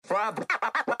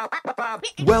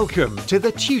Welcome to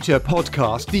the Tutor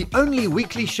Podcast, the only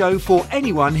weekly show for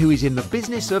anyone who is in the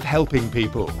business of helping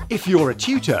people. If you're a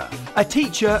tutor, a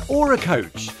teacher, or a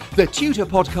coach, the Tutor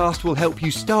Podcast will help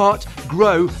you start,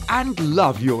 grow, and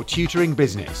love your tutoring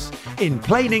business. In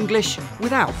plain English,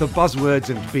 without the buzzwords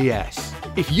and BS.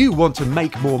 If you want to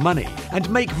make more money and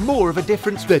make more of a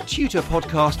difference, the Tutor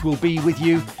Podcast will be with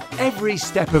you every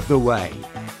step of the way.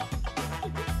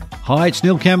 Hi, it's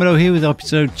Neil Cameron here with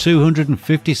episode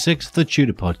 256 of the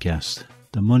Tutor Podcast,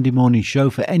 the Monday morning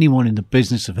show for anyone in the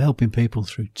business of helping people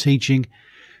through teaching,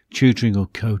 tutoring or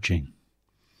coaching.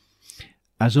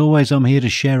 As always, I'm here to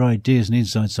share ideas and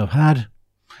insights I've had,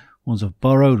 ones I've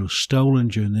borrowed or stolen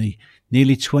during the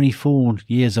nearly 24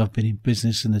 years I've been in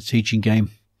business in the teaching game,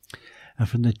 and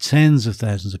from the tens of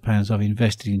thousands of pounds I've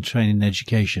invested in training and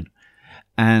education,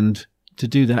 and to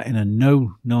do that in a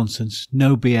no-nonsense,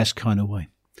 no BS kind of way.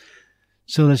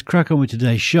 So let's crack on with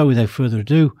today's show without further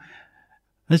ado.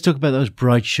 Let's talk about those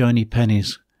bright, shiny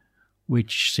pennies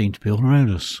which seem to be all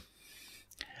around us.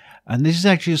 And this is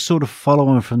actually a sort of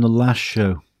follow-on from the last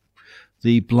show,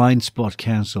 the Blind Spot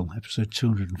Council, episode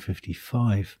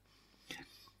 255.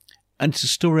 And it's a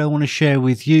story I want to share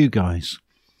with you guys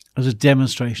as a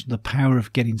demonstration of the power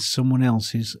of getting someone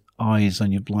else's eyes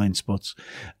on your blind spots,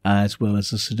 as well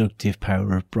as the seductive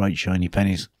power of bright, shiny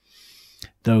pennies.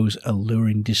 Those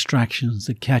alluring distractions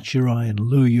that catch your eye and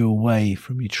lure you away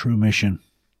from your true mission.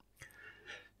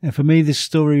 And for me, this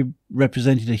story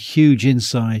represented a huge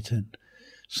insight and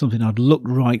something I'd looked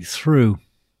right through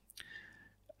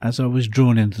as I was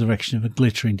drawn in the direction of a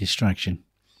glittering distraction.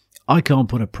 I can't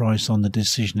put a price on the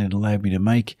decision it allowed me to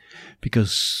make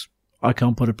because I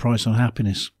can't put a price on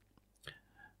happiness.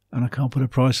 And I can't put a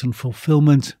price on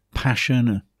fulfillment,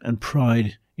 passion and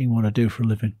pride in what I do for a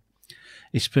living.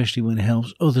 Especially when it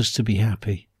helps others to be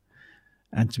happy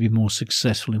and to be more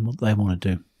successful in what they want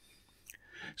to do.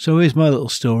 So here's my little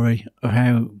story of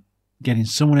how getting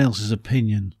someone else's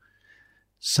opinion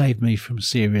saved me from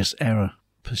serious error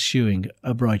pursuing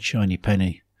a bright shiny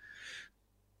penny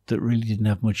that really didn't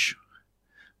have much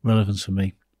relevance for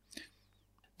me.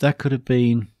 That could have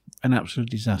been an absolute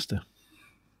disaster.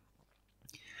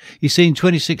 You see, in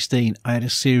 2016 I had a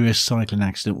serious cycling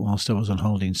accident whilst I was on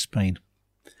holiday in Spain.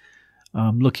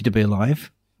 I'm lucky to be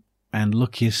alive, and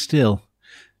luckier still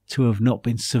to have not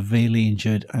been severely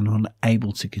injured and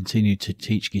unable to continue to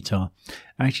teach guitar.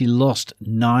 I actually lost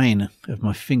 9 of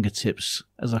my fingertips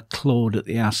as I clawed at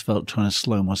the asphalt trying to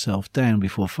slow myself down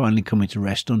before finally coming to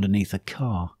rest underneath a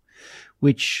car,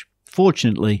 which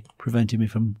fortunately prevented me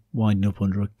from winding up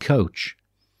under a coach.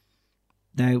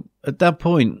 Now, at that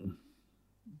point,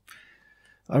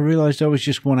 I realised I was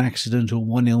just one accident or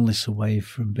one illness away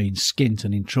from being skint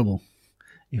and in trouble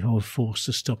if I were forced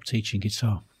to stop teaching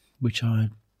guitar, which I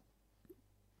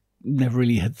never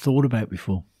really had thought about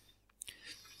before.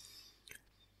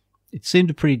 It seemed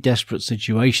a pretty desperate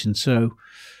situation, so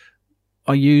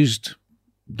I used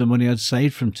the money I'd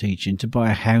saved from teaching to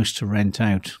buy a house to rent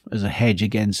out as a hedge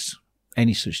against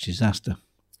any such disaster.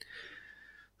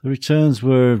 The returns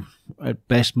were at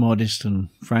best modest, and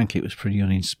frankly it was pretty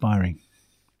uninspiring.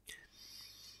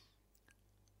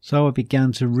 So I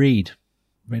began to read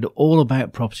all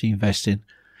about property investing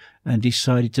and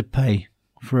decided to pay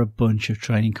for a bunch of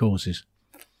training courses.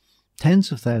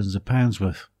 Tens of thousands of pounds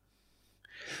worth.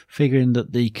 Figuring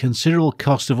that the considerable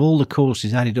cost of all the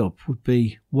courses added up would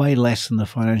be way less than the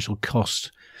financial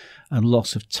cost and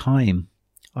loss of time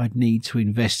I'd need to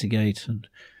investigate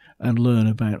and learn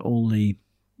about all the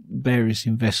various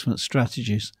investment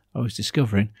strategies I was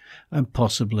discovering and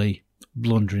possibly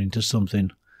blundering into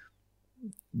something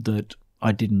that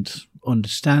I didn't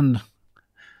understand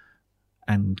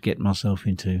and get myself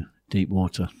into deep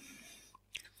water.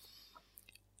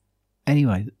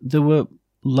 Anyway, there were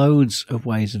loads of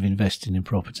ways of investing in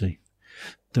property.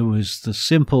 There was the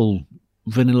simple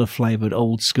vanilla flavoured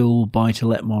old school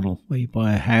buy-to-let model where you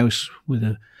buy a house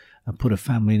and put a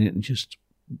family in it and just,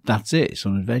 that's it, it's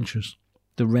unadventurous.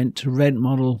 The rent-to-rent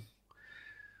model,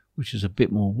 which is a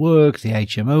bit more work, the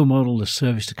HMO model, the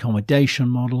serviced accommodation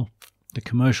model, the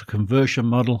commercial conversion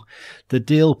model, the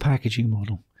deal packaging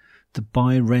model, the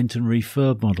buy, rent and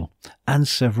refurb model, and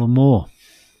several more.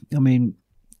 I mean,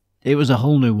 it was a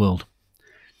whole new world.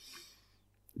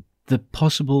 The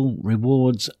possible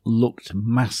rewards looked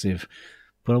massive,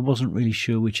 but I wasn't really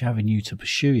sure which avenue to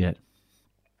pursue yet.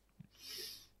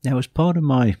 Now, as part of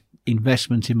my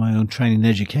investment in my own training and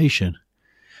education,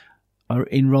 I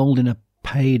enrolled in a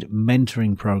paid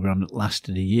mentoring program that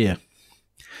lasted a year.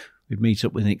 We'd meet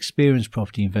up with an experienced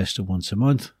property investor once a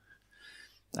month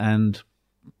and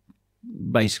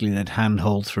basically they'd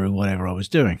handhold through whatever I was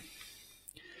doing.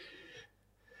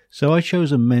 So I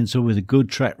chose a mentor with a good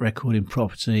track record in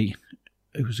property,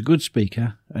 who was a good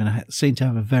speaker and seemed to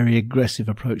have a very aggressive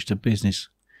approach to business.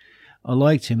 I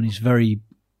liked him and his very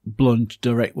blunt,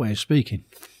 direct way of speaking.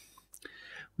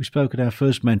 We spoke at our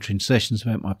first mentoring sessions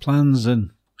about my plans,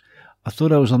 and I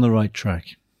thought I was on the right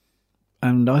track.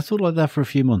 And I thought like that for a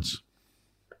few months.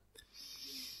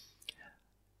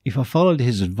 If I followed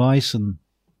his advice and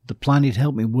the plan he'd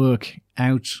helped me work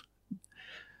out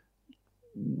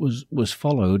was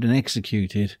followed and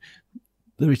executed,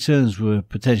 the returns were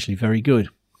potentially very good,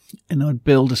 and I'd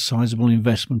build a sizable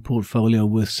investment portfolio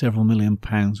worth several £1 million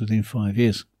within 5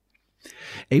 years.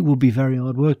 It would be very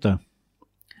hard work though,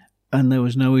 and there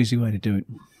was no easy way to do it.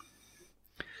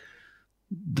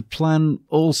 The plan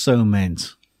also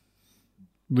meant,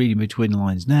 reading between the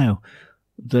lines now,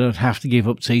 that I'd have to give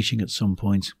up teaching at some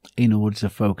point in order to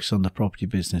focus on the property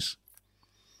business.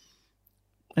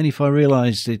 And if I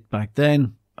realised it back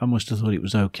then, I must have thought it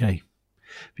was okay,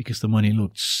 because the money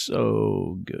looked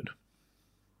so good.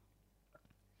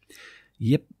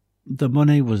 Yep, the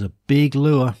money was a big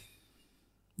lure,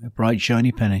 a bright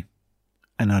shiny penny,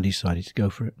 and I decided to go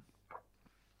for it.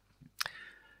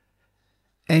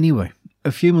 Anyway,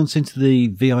 a few months into the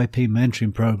VIP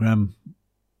mentoring program,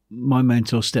 my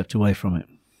mentor stepped away from it.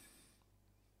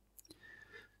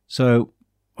 So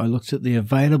I looked at the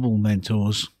available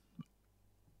mentors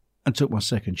and took my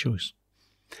second choice.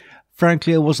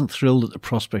 Frankly, I wasn't thrilled at the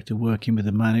prospect of working with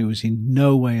a man who was in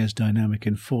no way as dynamic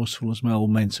and forceful as my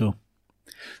old mentor.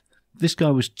 This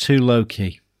guy was too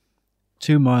low-key,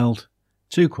 too mild,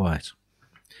 too quiet.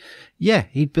 Yeah,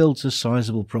 he'd built a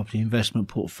sizable property investment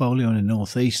portfolio in the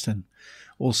Northeast and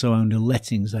also owned a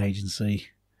lettings agency,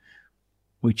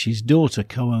 which his daughter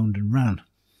co-owned and ran.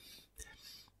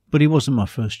 But he wasn't my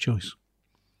first choice.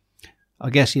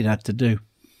 I guess he'd had to do.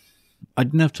 I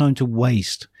didn't have time to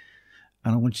waste,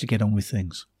 and I wanted to get on with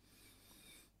things.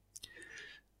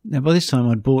 Now, by this time,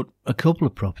 I'd bought a couple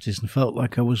of properties and felt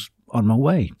like I was on my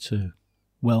way to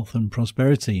wealth and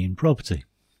prosperity in property.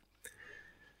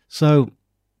 So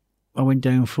I went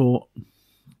down for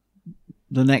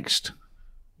the next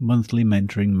monthly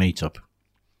mentoring meetup.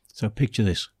 So picture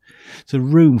this. It's a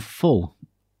room full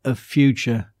of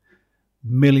future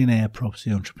millionaire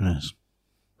property entrepreneurs.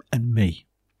 And me.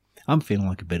 I'm feeling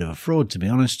like a bit of a fraud, to be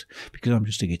honest, because I'm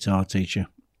just a guitar teacher.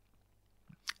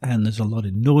 And there's a lot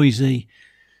of noisy,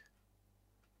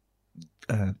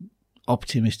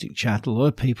 optimistic chat, a lot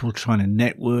of people trying to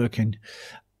network, and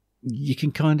you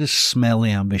can kind of smell the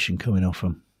ambition coming off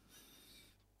them.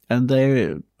 And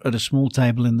there, at a small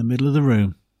table in the middle of the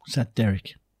room, sat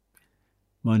Derek,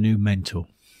 my new mentor.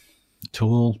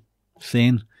 Tall,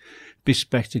 thin,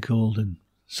 bespectacled and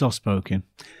soft-spoken.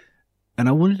 And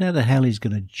I wondered how the hell he's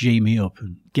going to G me up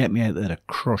and get me out there to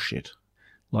crush it,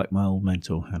 like my old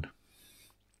mentor had.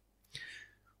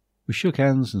 We shook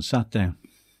hands and sat down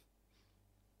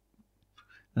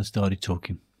and started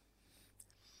talking.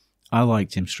 I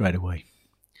liked him straight away.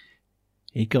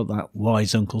 He got that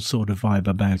wise uncle sort of vibe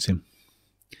about him.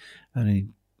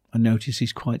 And I noticed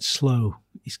he's quite slow,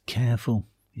 he's careful,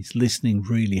 he's listening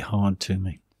really hard to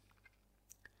me.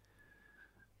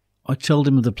 I told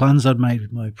him of the plans I'd made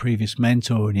with my previous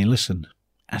mentor, and he listened,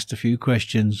 asked a few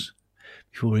questions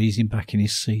before easing back in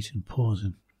his seat and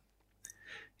pausing.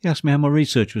 He asked me how my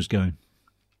research was going.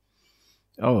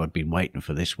 Oh, I'd been waiting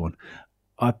for this one.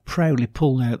 I proudly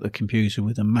pulled out the computer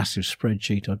with a massive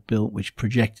spreadsheet I'd built which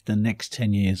projected the next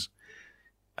 10 years,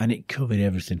 and it covered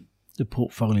everything. The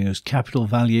portfolio's capital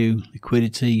value,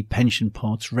 liquidity, pension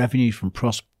pots, revenue from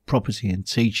property and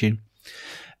teaching,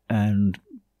 and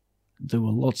there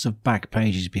were lots of back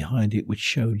pages behind it which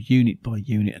showed unit by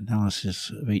unit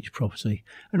analysis of each property,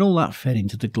 and all that fed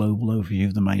into the global overview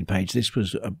of the main page. This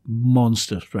was a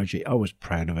monster spreadsheet. I was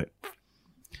proud of it.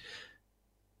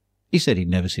 He said he'd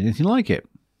never seen anything like it.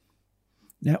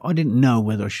 Now, I didn't know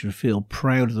whether I should feel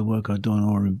proud of the work I'd done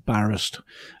or embarrassed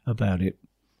about it,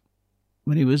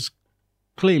 but he was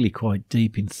clearly quite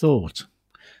deep in thought,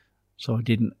 so I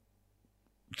didn't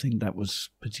think that was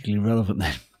particularly relevant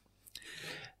then.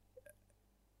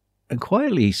 And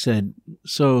quietly he said,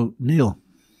 "So, Neil,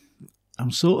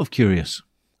 I'm sort of curious.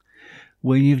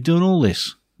 When you've done all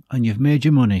this and you've made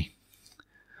your money,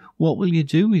 what will you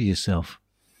do with yourself?"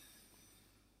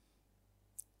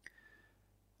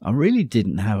 I really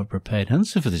didn't have a prepared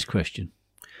answer for this question,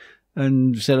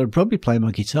 and said I'd probably play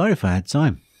my guitar if I had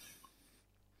time.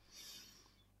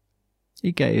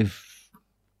 He gave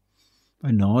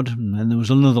a nod, and then there was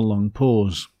another long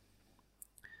pause.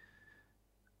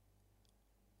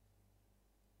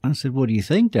 And I said, "What do you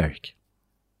think, Derek?"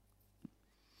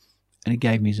 And he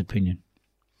gave me his opinion.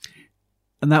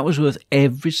 And that was worth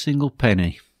every single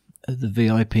penny of the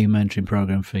VIP mentoring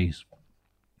program fees,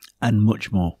 and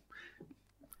much more.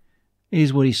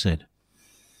 Here's what he said.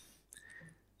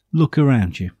 Look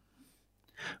around you.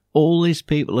 All these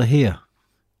people are here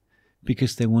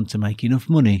because they want to make enough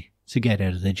money to get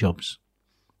out of their jobs.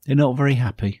 They're not very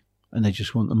happy and they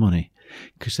just want the money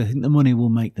because they think the money will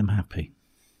make them happy.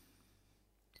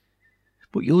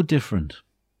 But you're different.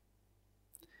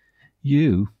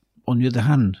 You, on the other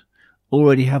hand,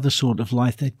 already have the sort of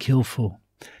life they'd kill for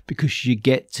because you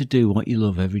get to do what you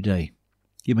love every day.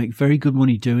 You make very good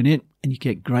money doing it and you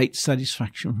get great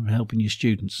satisfaction from helping your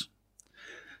students.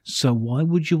 So why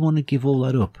would you want to give all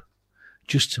that up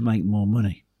just to make more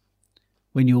money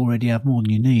when you already have more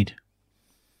than you need?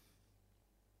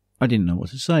 I didn't know what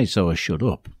to say, so I shut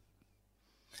up.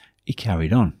 He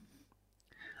carried on.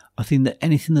 I think that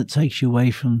anything that takes you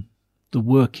away from the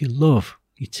work you love,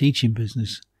 your teaching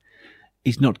business,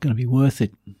 is not going to be worth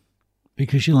it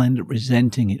because you'll end up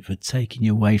resenting it for taking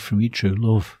you away from your true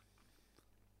love.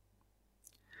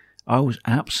 I was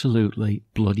absolutely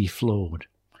bloody floored.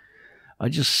 I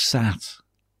just sat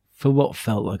for what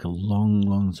felt like a long,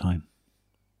 long time.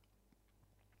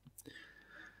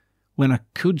 When I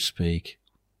could speak,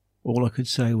 all I could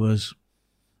say was,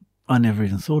 I never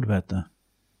even thought about that.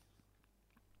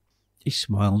 He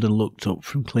smiled and looked up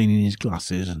from cleaning his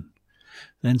glasses and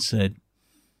then said,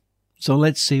 so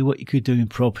let's see what you could do in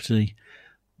property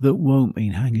that won't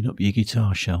mean hanging up your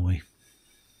guitar, shall we?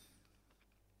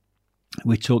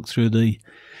 We talked through the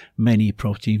many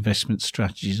property investment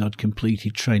strategies I'd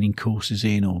completed training courses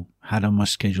in or had on my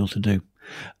schedule to do.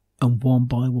 And one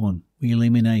by one, we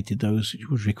eliminated those which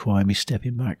would require me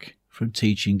stepping back from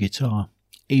teaching guitar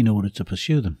in order to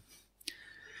pursue them.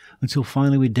 Until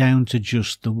finally we're down to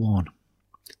just the one.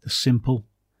 The simple,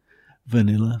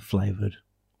 vanilla-flavoured,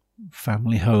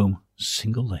 family home,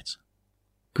 single let.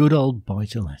 Good old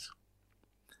buy-to-let.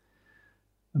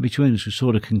 And between us we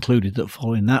sort of concluded that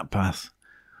following that path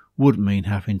would mean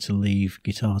having to leave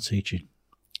guitar teaching,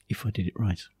 if I did it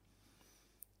right.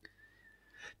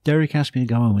 Derek asked me to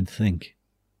go home and think,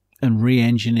 and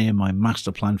re-engineer my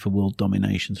master plan for world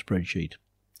domination spreadsheet,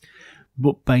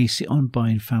 but base it on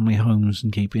buying family homes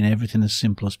and keeping everything as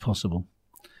simple as possible,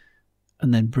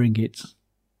 and then bring it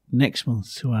next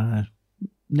month to our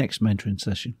next mentoring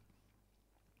session.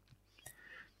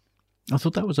 I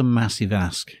thought that was a massive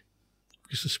ask,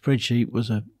 because the spreadsheet was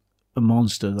a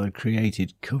monster that I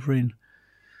created covering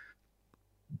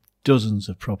dozens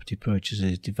of property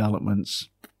purchases, developments,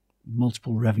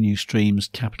 multiple revenue streams,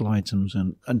 capital items,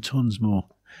 and tons more,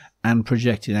 and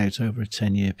projected out over a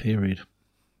 10-year period.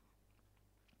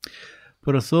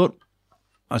 But I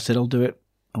said, I'll do it.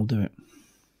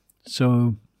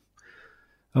 So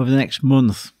over the next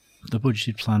month, the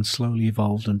budgeted plan slowly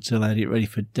evolved until I had it ready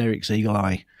for Derek's eagle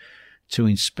eye to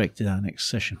inspect at our next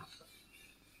session.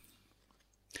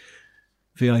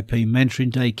 VIP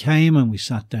mentoring day came and we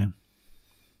sat down.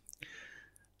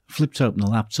 Flipped open the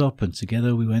laptop and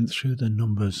together we went through the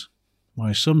numbers,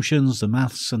 my assumptions, the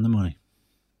maths and the money.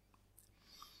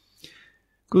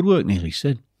 Good work, Neil, he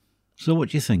said. So what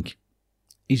do you think?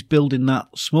 Is building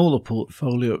that smaller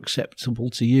portfolio acceptable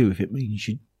to you if it means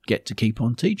you get to keep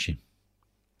on teaching?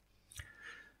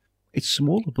 It's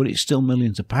smaller, but it's still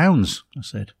millions of pounds, I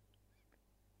said.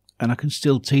 And I can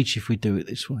still teach if we do it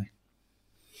this way.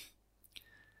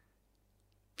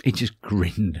 He just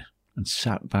grinned and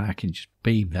sat back and just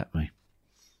beamed at me.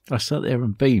 I sat there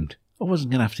and beamed. I wasn't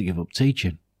going to have to give up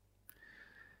teaching.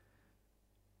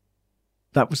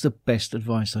 That was the best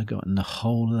advice I got in the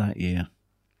whole of that year.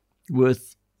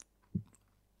 Worth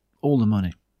all the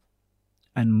money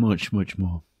and much, much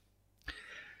more.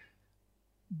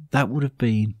 That would have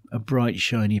been a bright,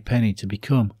 shiny penny to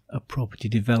become a property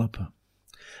developer,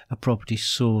 a property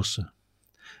sourcer,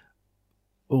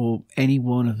 or any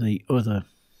one of the other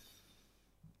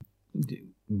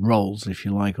roles, if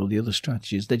you like, or the other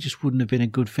strategies. They just wouldn't have been a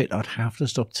good fit. I'd have to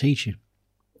stop teaching.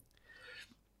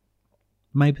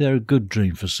 Maybe they're a good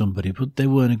dream for somebody, but they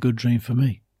weren't a good dream for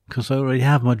me, because I already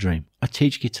have my dream. I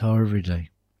teach guitar every day.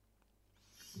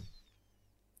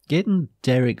 Getting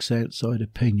Derek's outside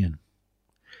opinion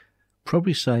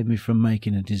probably saved me from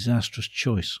making a disastrous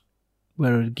choice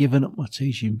where I'd given up my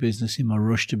teaching business in my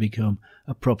rush to become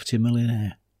a property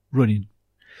millionaire, running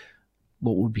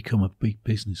what would become a big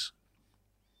business.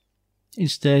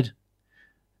 Instead,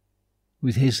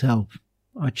 with his help,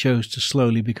 I chose to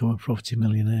slowly become a property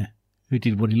millionaire who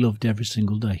did what he loved every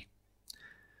single day,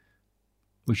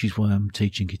 which is why I'm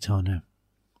teaching guitar now.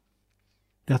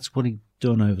 That's what he's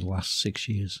done over the last 6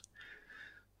 years.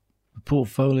 The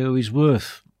portfolio is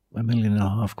worth £1.5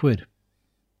 million.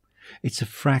 It's a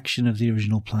fraction of the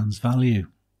original plan's value,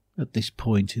 at this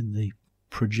point in the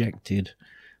projected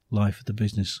life of the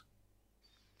business.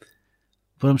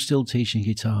 But I'm still teaching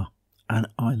guitar, and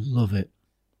I love it.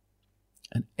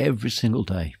 And every single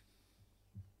day,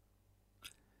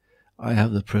 I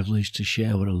have the privilege to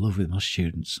share what I love with my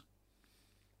students.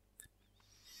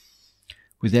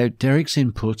 Without Derek's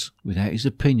input, without his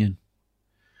opinion,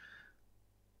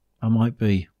 I might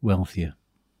be wealthier.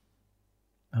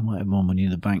 I might have more money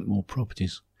in the bank, more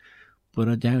properties. But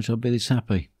I doubt I'd be this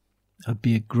happy. I'd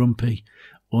be a grumpy,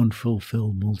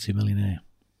 unfulfilled multimillionaire.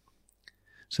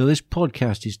 So this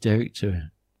podcast is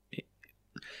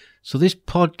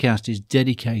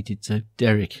dedicated to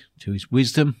Derek, to his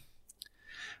wisdom,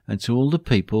 and to all the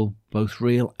people, both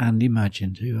real and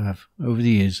imagined, who have, over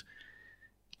the years,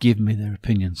 given me their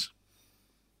opinions.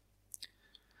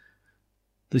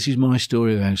 This is my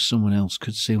story of how someone else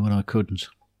could see what I couldn't,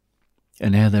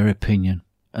 and how their opinion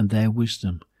and their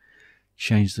wisdom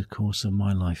changed the course of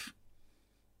my life.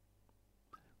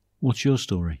 What's your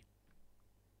story?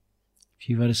 If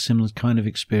you've had a similar kind of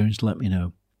experience, let me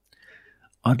know.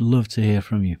 I'd love to hear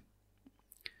from you,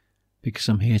 because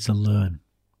I'm here to learn,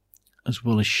 as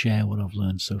well as share what I've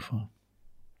learned so far.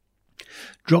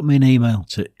 Drop me an email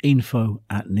to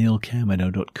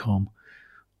info@neilcarmeadow.com,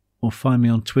 or find me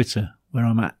on Twitter, where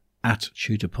I'm at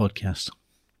Tutor Podcast.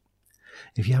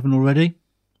 If you haven't already,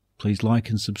 please like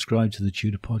and subscribe to the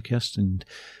Tutor Podcast, and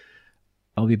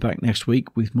I'll be back next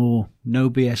week with more no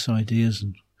BS ideas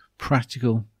and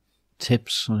practical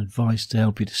tips and advice to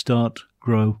help you to start,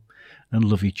 grow, and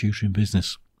love your tutoring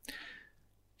business,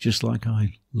 just like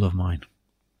I love mine.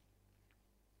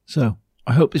 So,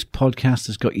 I hope this podcast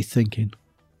has got you thinking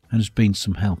and has been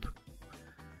some help.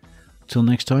 Till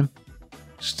next time,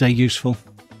 stay useful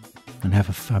and have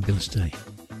a fabulous day.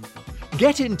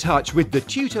 Get in touch with the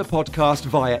Tutor Podcast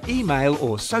via email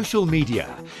or social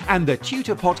media, and the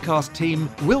Tutor Podcast team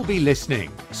will be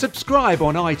listening. Subscribe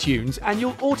on iTunes and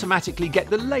you'll automatically get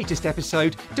the latest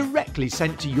episode directly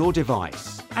sent to your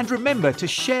device. And remember to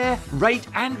share, rate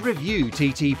and review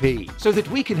TTP so that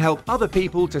we can help other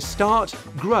people to start,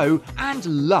 grow and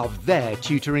love their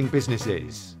tutoring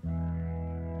businesses.